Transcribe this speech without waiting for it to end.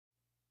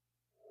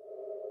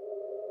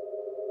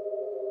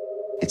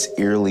It's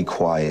eerily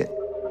quiet.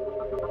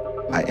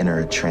 I enter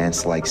a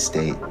trance-like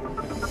state.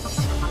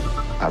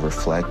 I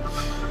reflect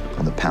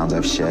on the pounds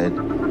I've shed,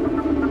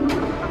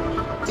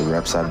 the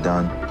reps I've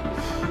done,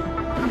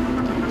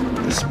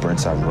 the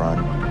sprints I've run,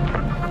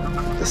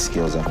 the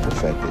skills I've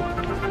perfected.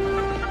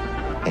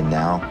 And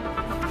now,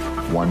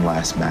 one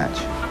last match.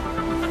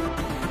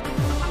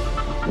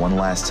 One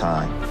last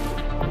time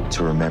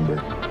to remember,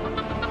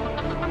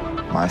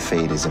 my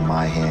fate is in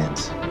my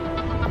hands.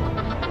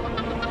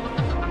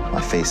 My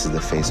face is the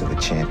face of a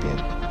champion.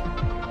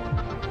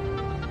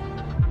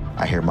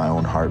 I hear my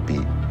own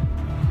heartbeat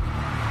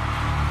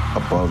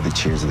above the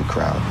cheers of the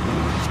crowd.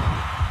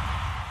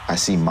 I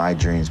see my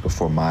dreams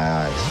before my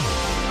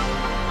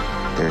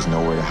eyes. There's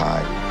nowhere to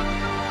hide,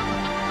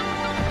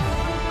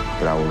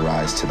 but I will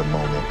rise to the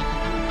moment.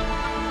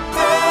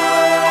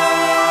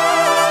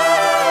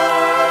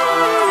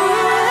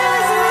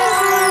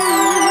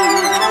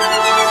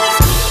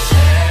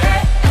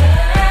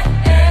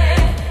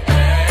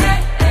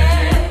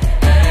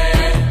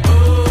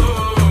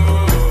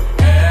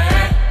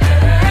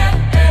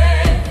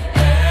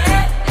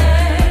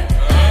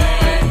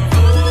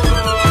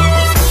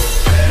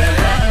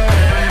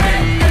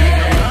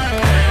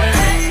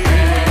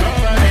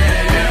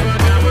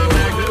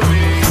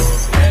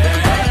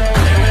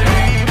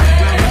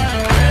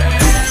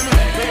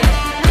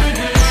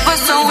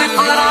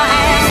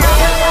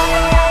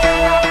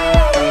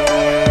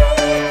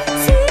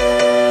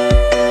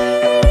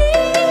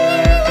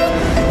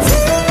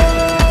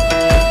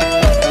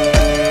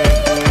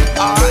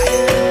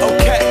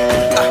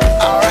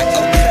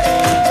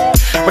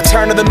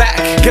 Return to the Mac,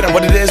 get up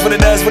what it is, what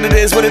it does, what it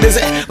is, what it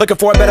isn't. Looking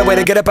for a better way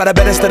to get up out of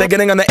bed instead of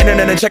getting on the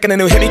internet and checking a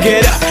new hit. Me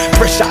get up,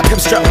 first shot, come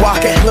strut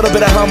walking. Little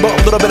bit of humble,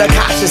 little bit of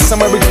cautious.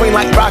 Somewhere between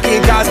like Rocky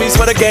and Cosby's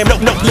for the game.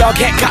 Nope, nope, y'all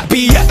can't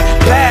copy yet.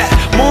 Bad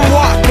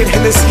moonwalking,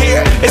 and this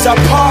here is our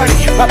party.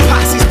 My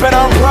posse's been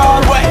on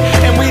Broadway,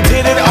 and we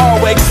did it all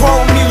way.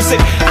 Chrome music,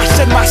 I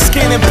shed my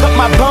skin and put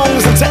my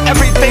bones into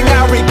everything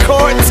I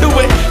record to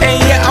it. And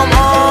yeah, I'm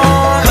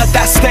on. Let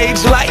that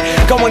stage light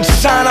go and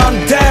shine on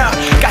down.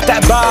 Got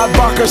that Bob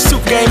Barker suit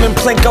game and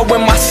Plinko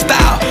in my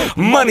style.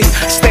 Money,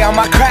 stay on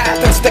my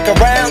craft and stick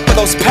around for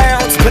those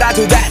pounds. But I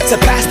do that to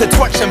pass the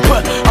torch and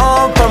put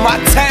on for my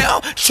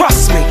town.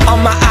 Trust me,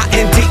 on my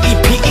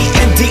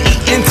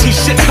INDEPENDENT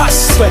shit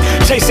hustling.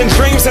 Chasing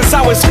dreams since I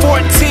was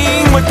 14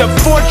 with the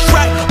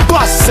 4-track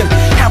bustin'.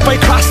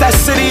 Halfway across that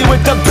city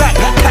with the back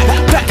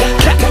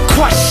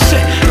crush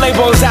shit.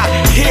 Labels out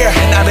here,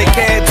 now they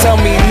can't tell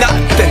me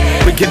nothing.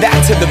 We give that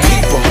to the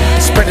people,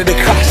 spread it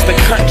across the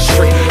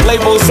country.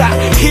 Labels out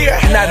here,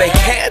 now they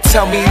can't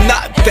tell me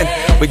nothing.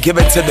 We give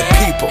it to the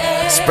people,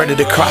 spread it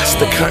across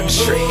the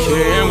country.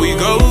 Can we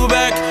go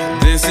back?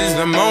 This is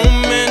the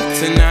moment,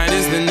 tonight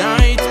is the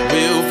night.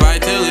 We'll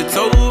fight till it's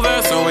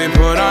over, so we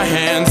put our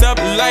hands up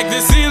like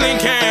the ceiling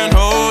can't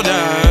hold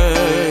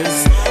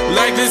us.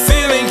 Like the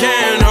ceiling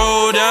can't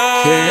hold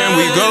us. Can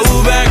we go